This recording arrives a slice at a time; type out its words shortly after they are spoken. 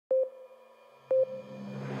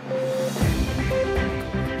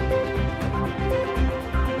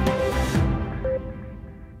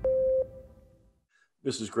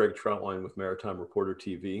This is Greg Troutwine with Maritime Reporter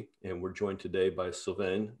TV, and we're joined today by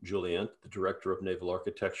Sylvain Julien, the Director of Naval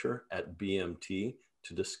Architecture at BMT,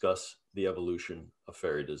 to discuss the evolution of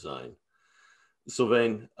ferry design.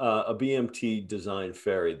 Sylvain, a BMT designed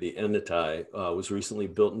ferry, the Enitai, was recently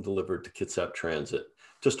built and delivered to Kitsap Transit.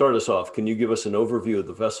 To start us off, can you give us an overview of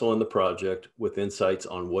the vessel and the project with insights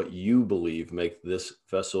on what you believe make this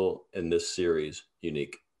vessel and this series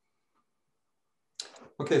unique?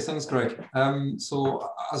 Okay, thanks, Greg. So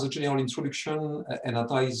as a general introduction,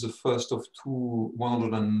 Enitai is the first of two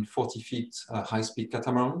 140 feet high-speed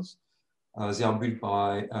catamarans. They are built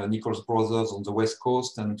by Nichols Brothers on the West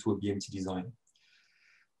Coast and to a BMT design.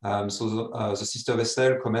 The sister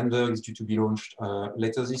vessel, Commander, is due to be launched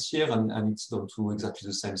later this year, and it's done to exactly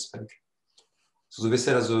the same spec. So the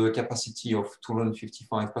vessel has a capacity of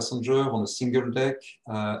 255 passengers on a single deck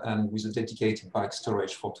and with a dedicated bag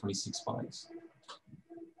storage for 26 bags.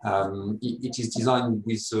 It is designed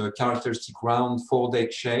with a characteristic round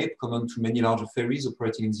 4-deck shape common to many larger ferries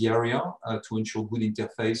operating in the area to ensure good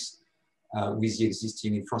interface with the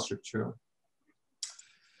existing infrastructure.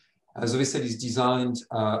 The vessel is designed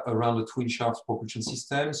around a twin-shaft propulsion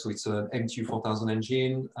system, so it's an MTU 4000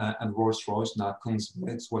 engine and Rolls-Royce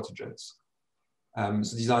Narcons water jets.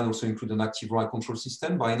 The design also includes an active ride control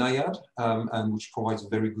system by NIAD, and which provides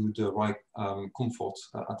very good ride comfort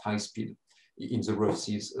at high speed in the rough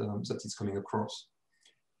seas that it's coming across.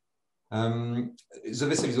 The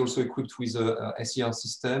vessel is also equipped with a SCR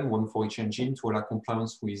system, one for each engine, to allow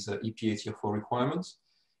compliance with EPA Tier 4 requirements.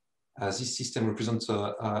 This system represents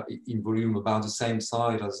in volume about the same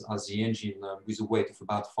size as the engine with a weight of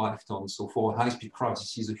about 5 tons. So for a high-speed craft,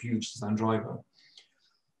 this is a huge design driver.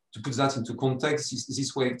 To put that into context,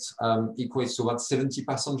 this weight equates to about 70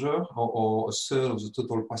 passengers or a third of the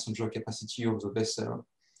total passenger capacity of the vessel.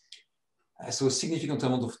 So a significant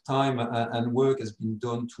amount of time and work has been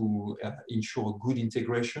done to ensure good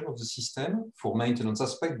integration of the system for maintenance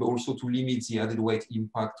aspect, but also to limit the added weight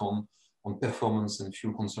impact on performance and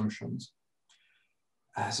fuel consumptions.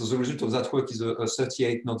 So the result of that work is a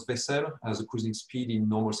 38 knot vessel. The cruising speed in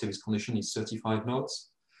normal service condition is 35 knots.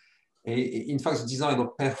 In fact, the design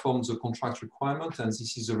outperforms the contract requirement, and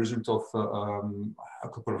this is a result of a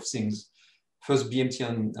couple of things. First, BMT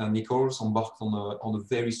and Nichols embarked on a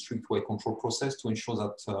very strict weight control process to ensure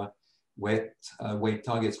that weight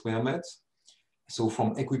targets were met. So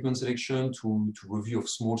from equipment selection to review of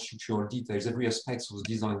small structural details, every aspect of the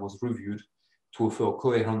design was reviewed to offer a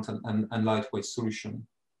coherent and lightweight solution.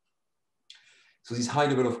 So this high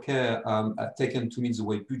level of care taken to meet the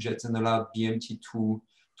weight budget and allowed BMT to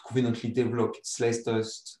confidently develop its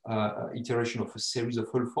latest iteration of a series of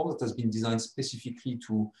hull forms that has been designed specifically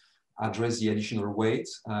to address the additional weight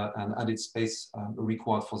and added space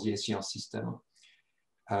required for the SCR system.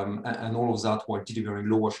 And all of that while delivering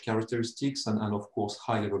low wash characteristics and of course,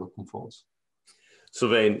 high level of comfort.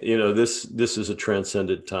 Sylvain, you know, this is a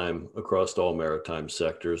transcendent time across all maritime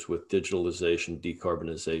sectors with digitalization,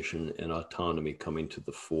 decarbonization, and autonomy coming to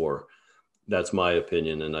the fore. That's my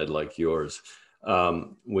opinion, and I'd like yours.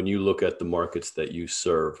 When you look at the markets that you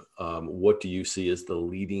serve, what do you see as the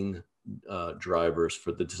leading drivers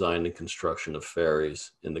for the design and construction of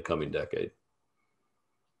ferries in the coming decade?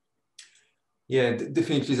 Yeah,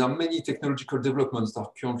 definitely. There are many technological developments that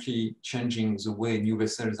are currently changing the way new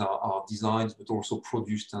vessels are designed, but also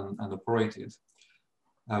produced and operated.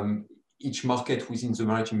 Each market within the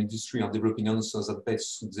maritime industry are developing answers that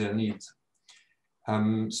best suit their needs.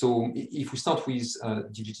 So if we start with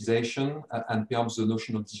digitization and perhaps the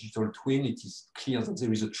notion of digital twin, it is clear that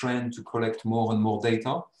there is a trend to collect more and more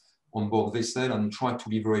data on board vessel and try to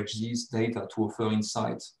leverage these data to offer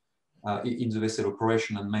insights in the vessel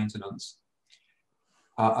operation and maintenance.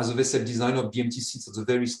 As a vessel designer, BMT sits at the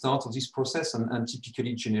very start of this process and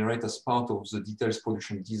typically generate as part of the details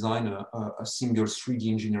production design a single 3D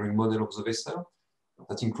engineering model of the vessel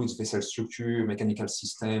that includes vessel structure, mechanical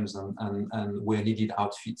systems, and where needed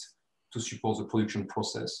outfit to support the production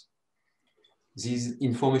process. These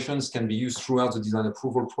informations can be used throughout the design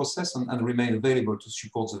approval process and remain available to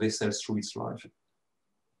support the vessel through its life.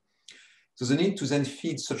 So the need to then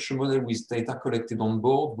feed such a model with data collected on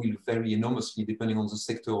board will vary enormously depending on the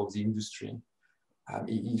sector of the industry.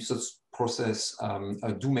 If such process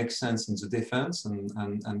do make sense in the defense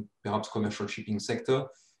and perhaps commercial shipping sector,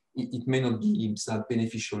 it may not be that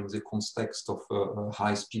beneficial in the context of a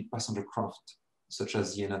high-speed passenger craft, such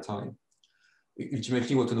as the Enitai.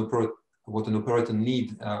 Ultimately, what an operator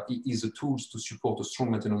needs is the tools to support a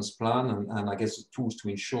strong maintenance plan and I guess the tools to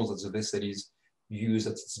ensure that the vessel is used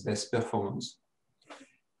at its best performance.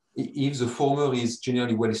 If the former is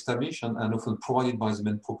generally well established and often provided by the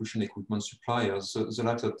main propulsion equipment suppliers, the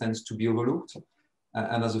latter tends to be overlooked.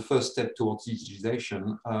 And as a first step towards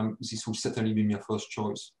digitalization, this will certainly be my first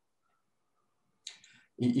choice.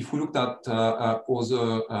 If we looked at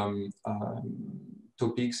other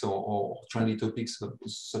topics or trendy topics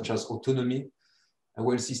such as autonomy,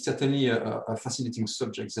 well, this is certainly a fascinating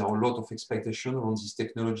subject. There are a lot of expectations around this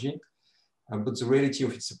technology, but the reality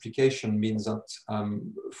of its application means that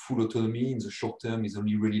full autonomy in the short term is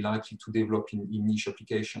only really likely to develop in niche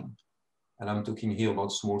application. And I'm talking here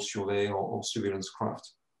about small survey or surveillance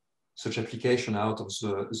craft. Such application out of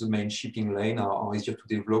the main shipping lane are easier to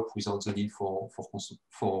develop without the need for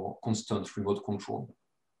constant remote control.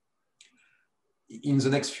 In the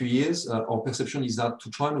next few years, our perception is that to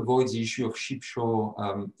try and avoid the issue of ship-shore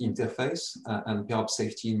interface and perhaps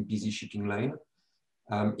safety in busy shipping lane,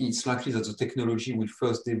 it's likely that the technology will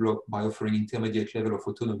first develop by offering intermediate level of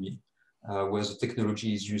autonomy, where the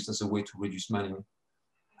technology is used as a way to reduce manning.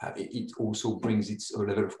 It also brings its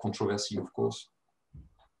level of controversy, of course.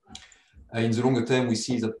 In the longer term, we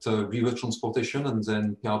see that river transportation and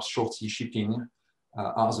then perhaps short sea shipping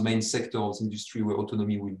are the main sector of the industry where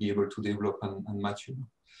autonomy will be able to develop and mature.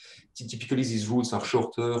 Typically, these routes are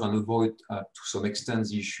shorter and avoid, to some extent,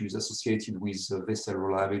 the issues associated with vessel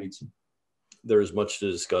reliability. There is much to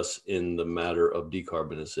discuss in the matter of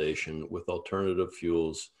decarbonization with alternative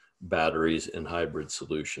fuels, batteries, and hybrid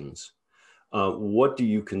solutions. What do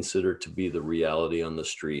you consider to be the reality on the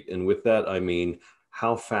street? And with that, I mean,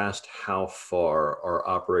 how fast, how far are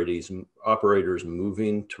operators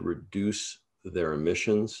moving to reduce their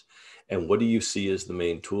emissions? And what do you see as the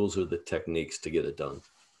main tools or the techniques to get it done?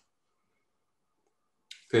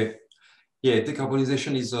 Okay. Yeah,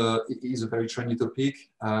 decarbonization is a very trendy topic,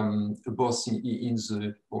 both in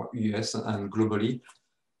the US and globally.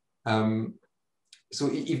 So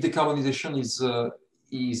if decarbonization is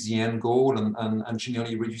the end goal and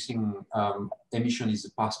generally reducing emission is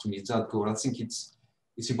the path to meet that goal, I think it's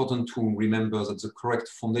important to remember that the correct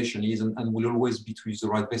foundation is and will always be to use the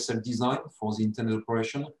right vessel design for the intended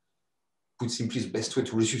operation. Put simply, the best way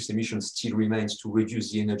to reduce emissions still remains to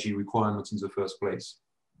reduce the energy requirements in the first place.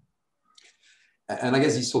 And I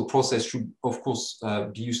guess this whole process should, of course,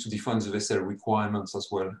 be used to define the vessel requirements as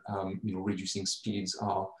well. Reducing speeds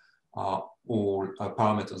are all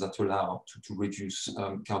parameters that allow to reduce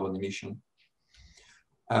carbon emission.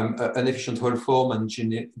 An efficient hull form and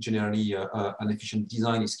generally an efficient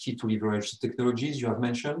design is key to leverage the technologies you have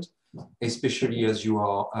mentioned, especially as you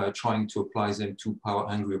are trying to apply them to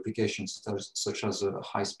power-hungry applications such as a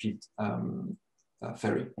high-speed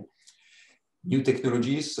ferry. New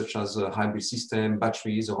technologies such as a hybrid system,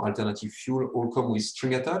 batteries, or alternative fuel all come with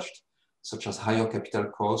string attached, such as higher capital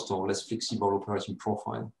cost or less flexible operating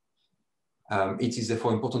profile. It is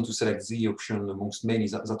therefore important to select the option amongst many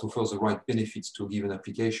that offers the right benefits to a given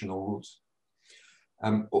application or route.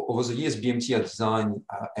 Over the years, BMT has designed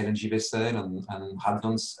LNG vessel and have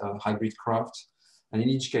done hybrid craft. And in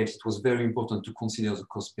each case, it was very important to consider the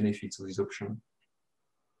cost benefits of this option.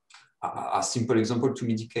 A simple example to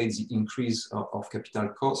mitigate the increase of capital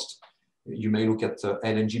cost, you may look at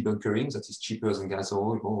LNG bunkering that is cheaper than gas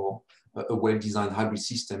oil, or a well-designed hybrid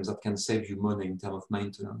system that can save you money in terms of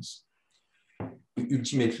maintenance.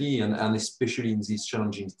 Ultimately, and especially in this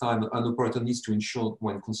challenging time, an operator needs to ensure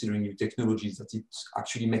when considering new technologies that it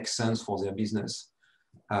actually makes sense for their business.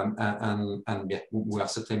 And yeah, we are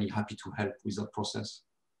certainly happy to help with that process.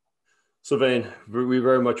 Sylvain, we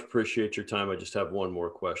very much appreciate your time. I just have one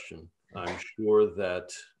more question. I'm sure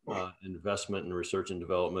that investment in research and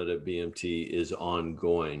development at BMT is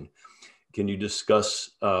ongoing. Can you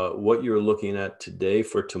discuss what you're looking at today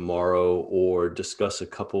for tomorrow, or discuss a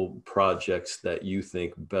couple projects that you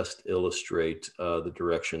think best illustrate the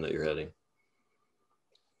direction that you're heading?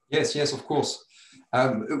 Yes, of course.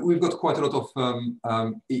 We've got quite a lot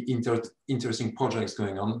of interesting projects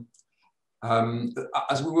going on.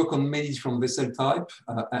 As we work on many different vessel types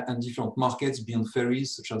and different markets beyond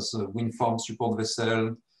ferries, such as wind farm support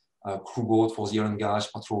vessel, crew boat for the oil and gas,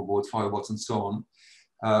 patrol boat, fireboats, and so on.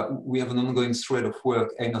 We have an ongoing thread of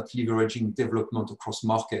work aimed at leveraging development across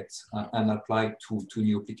markets and applied to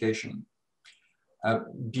new application.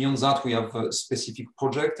 Beyond that, we have a specific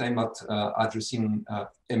project aimed at addressing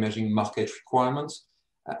emerging market requirements,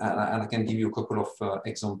 and I can give you a couple of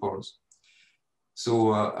examples.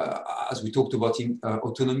 So as we talked about in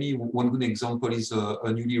autonomy, one good example is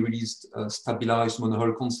a newly released stabilized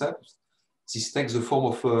monohull concept. This takes the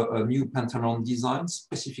form of a new pentagon design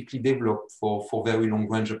specifically developed for very long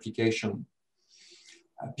range application.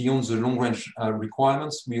 Beyond the long-range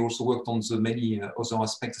requirements, we also worked on the many other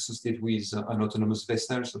aspects associated with an autonomous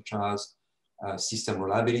vessel, such as system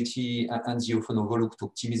reliability and the often overlooked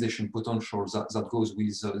optimization potential that goes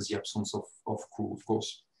with the absence of crew, of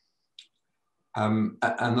course.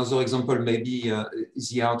 Another example may be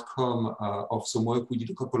the outcome of some work we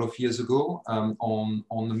did a couple of years ago on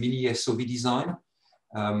a mini SOV design,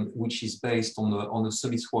 which is based on a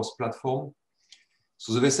semi-thrust platform.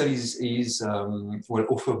 So the vessel will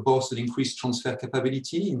offer both an increased transfer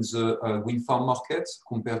capability in the wind farm market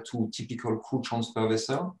compared to typical crew transfer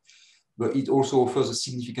vessel, but it also offers a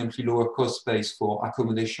significantly lower cost base for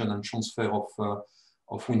accommodation and transfer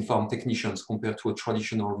of wind farm technicians compared to a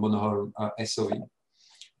traditional monohull SOV.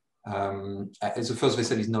 As the first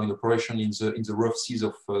vessel is now in operation in the rough seas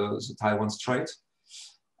of the Taiwan Strait.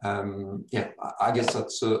 Yeah, I guess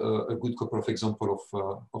that's a good couple of examples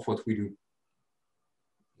of what we do.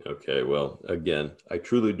 Okay, well, again, I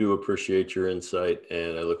truly do appreciate your insight,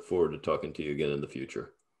 and I look forward to talking to you again in the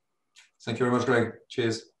future. Thank you very much, Greg.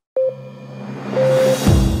 Cheers.